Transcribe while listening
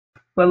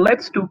Well,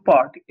 let's do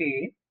part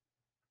A.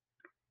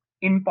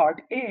 In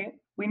part A,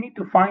 we need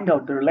to find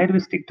out the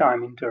relativistic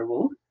time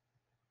interval,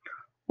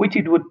 which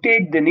it would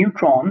take the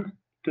neutron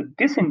to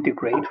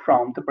disintegrate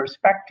from the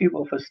perspective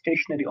of a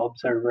stationary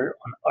observer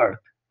on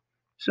Earth.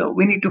 So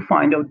we need to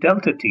find out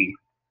delta t.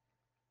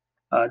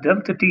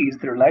 Delta t is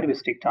the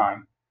relativistic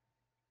time.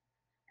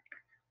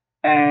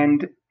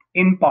 And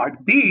in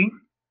part B,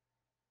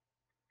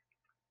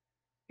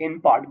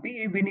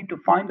 we need to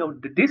find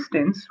out the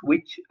distance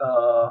which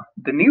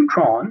the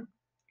neutron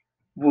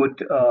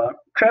would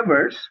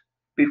traverse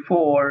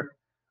before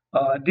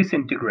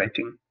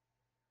disintegrating.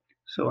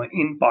 So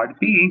in part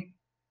B,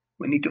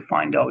 we need to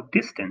find out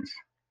distance.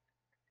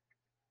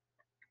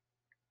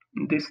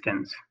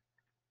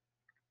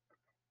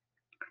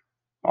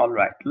 All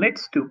right,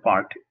 let's do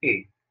part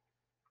A.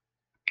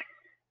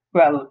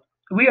 Well,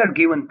 we are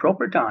given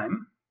proper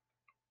time,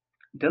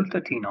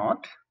 delta T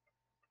naught,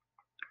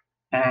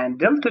 and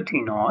delta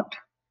T naught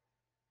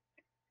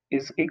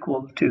is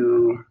equal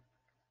to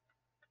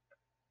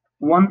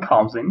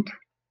 1000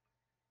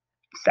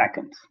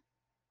 seconds.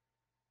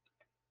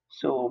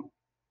 So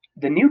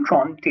the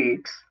neutron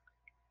takes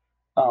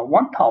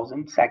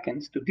 1000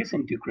 seconds to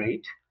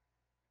disintegrate,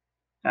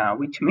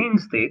 which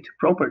means that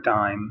proper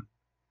time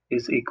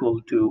is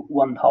equal to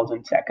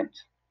 1000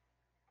 seconds.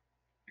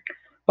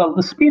 Well,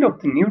 the speed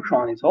of the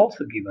neutron is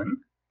also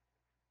given.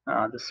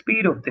 The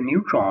speed of the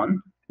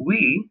neutron,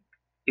 v,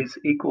 is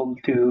equal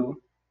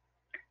to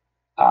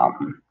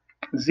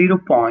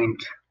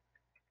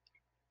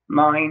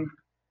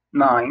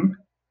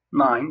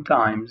 0.999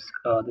 times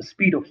the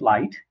speed of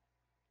light.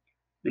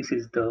 This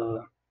is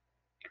the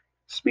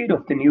speed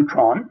of the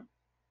neutron.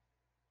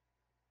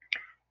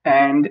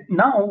 And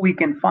now we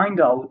can find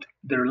out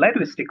the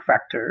relativistic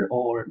factor,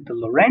 or the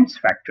Lorentz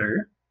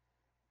factor,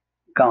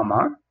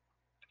 gamma.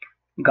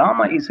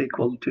 Gamma is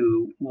equal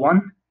to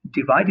 1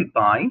 divided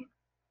by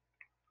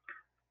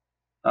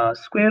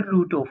square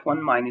root of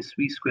 1 minus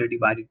v square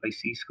divided by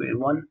c square,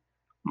 1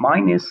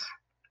 minus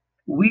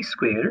v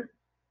square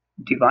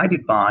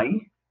divided by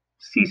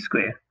c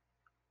square.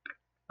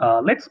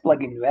 Let's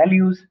plug in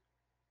values.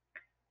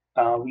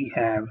 We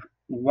have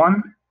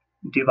 1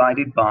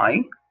 divided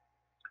by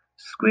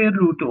square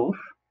root of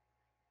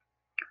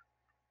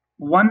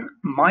 1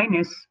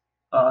 minus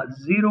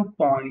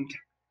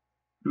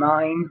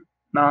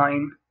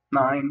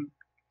 0.999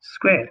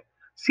 square.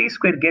 C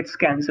square gets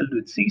cancelled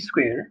with c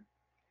square,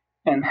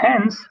 and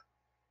hence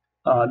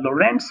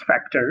Lorentz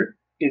factor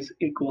is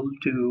equal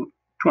to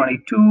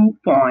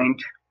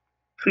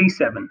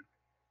 22.37.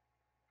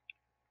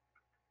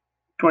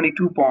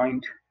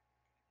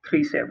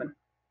 22.37.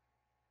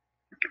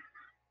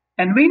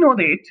 And we know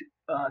that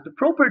the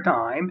proper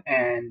time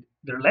and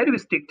the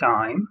relativistic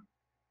time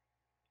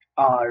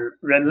are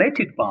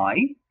related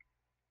by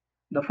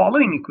the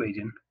following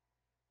equation.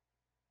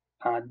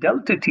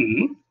 Delta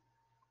t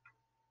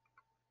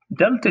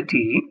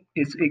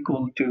is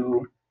equal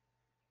to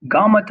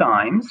gamma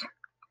times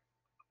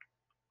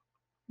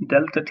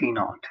delta t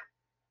naught.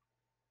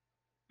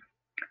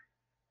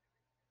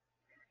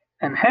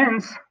 And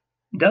hence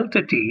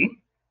delta t,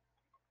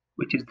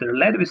 which is the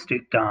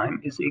relativistic time,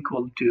 is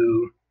equal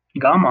to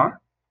gamma.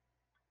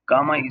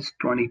 Gamma is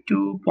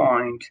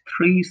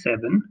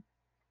 22.37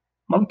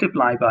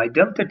 multiplied by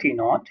delta t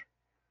naught,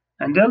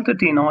 and delta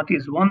t naught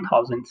is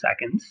 1000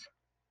 seconds.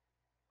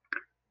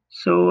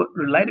 So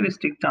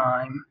relativistic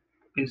time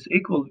is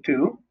equal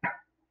to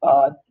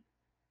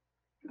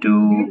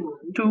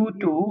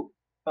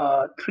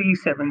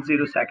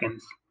 370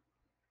 seconds.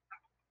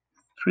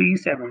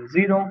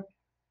 370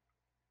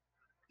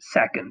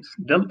 seconds.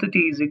 Delta t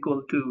is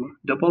equal to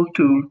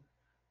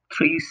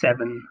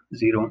 370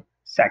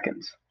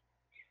 seconds.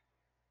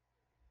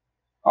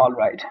 All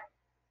right.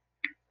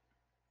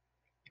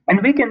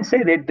 And we can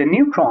say that the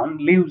neutron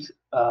lives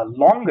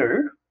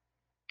longer,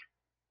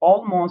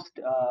 almost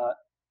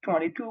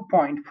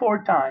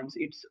 22.4 times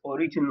its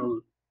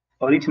original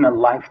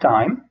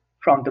lifetime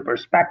from the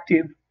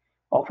perspective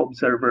of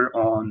observer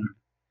on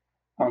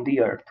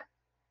the Earth.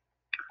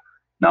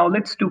 Now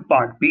let's do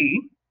part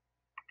B.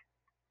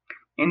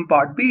 In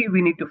part B,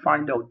 we need to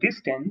find out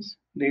distance.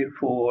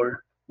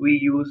 Therefore, we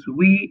use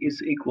v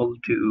is equal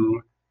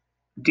to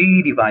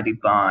d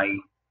divided by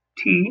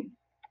t,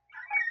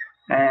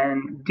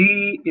 and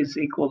d is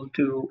equal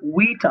to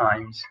v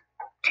times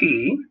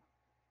t.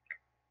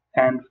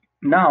 And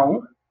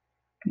now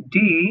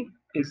d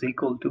is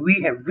equal to,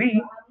 we have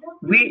v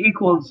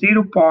equals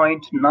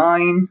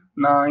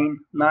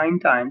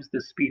 0.999 times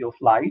the speed of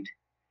light,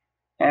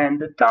 and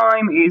the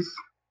time is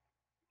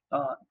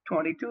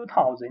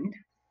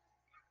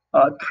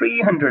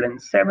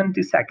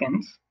 22,370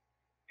 seconds,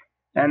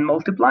 and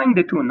multiplying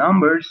the two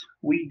numbers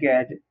we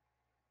get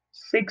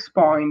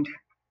 6.70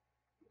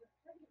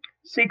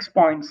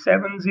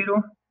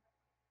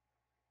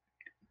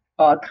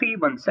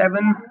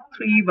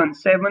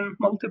 317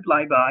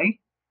 multiplied by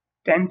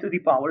 10 to the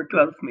power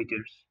 12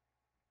 meters.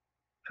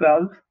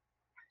 12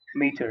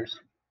 meters.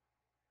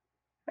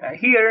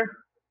 Here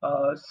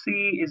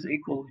C is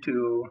equal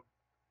to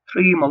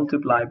 3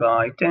 multiplied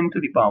by 10 to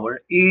the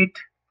power 8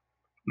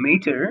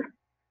 meter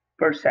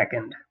per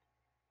second.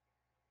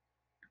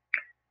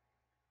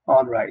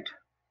 All right.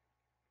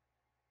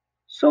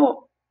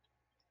 So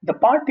the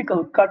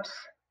particle cuts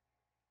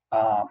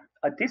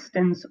a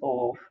distance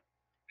of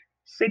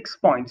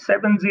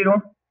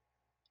 6.70.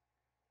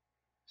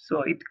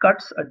 So it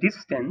cuts a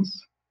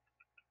distance.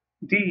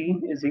 D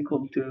is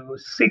equal to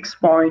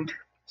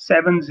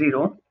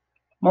 6.70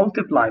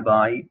 multiplied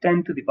by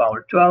 10 to the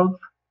power 12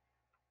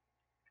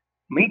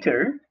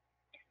 meter.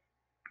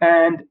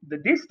 And the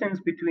distance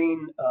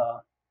between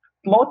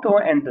Pluto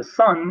and the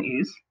Sun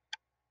is,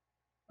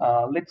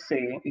 let's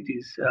say it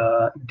is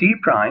d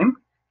prime.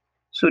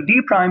 So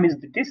d prime is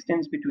the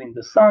distance between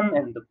the Sun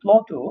and the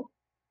Pluto,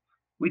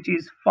 which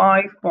is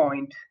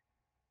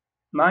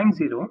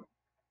 5.90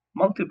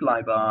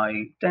 multiplied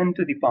by 10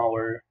 to the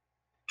power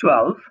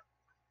 12.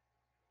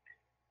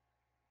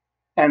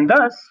 And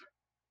thus,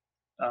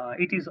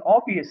 it is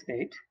obvious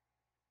that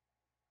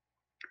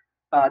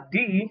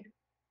d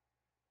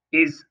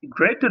is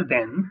greater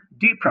than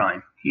d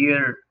prime.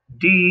 Here,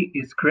 d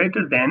is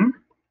greater than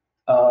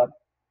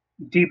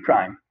d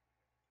prime.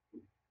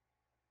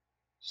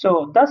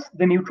 So thus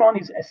the neutron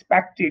is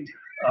expected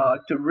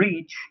to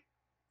reach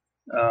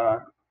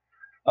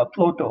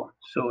Pluto.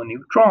 So a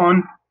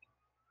neutron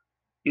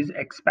is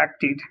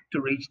expected to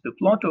reach the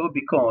Pluto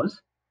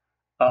because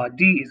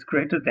d is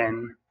greater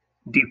than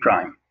d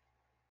prime.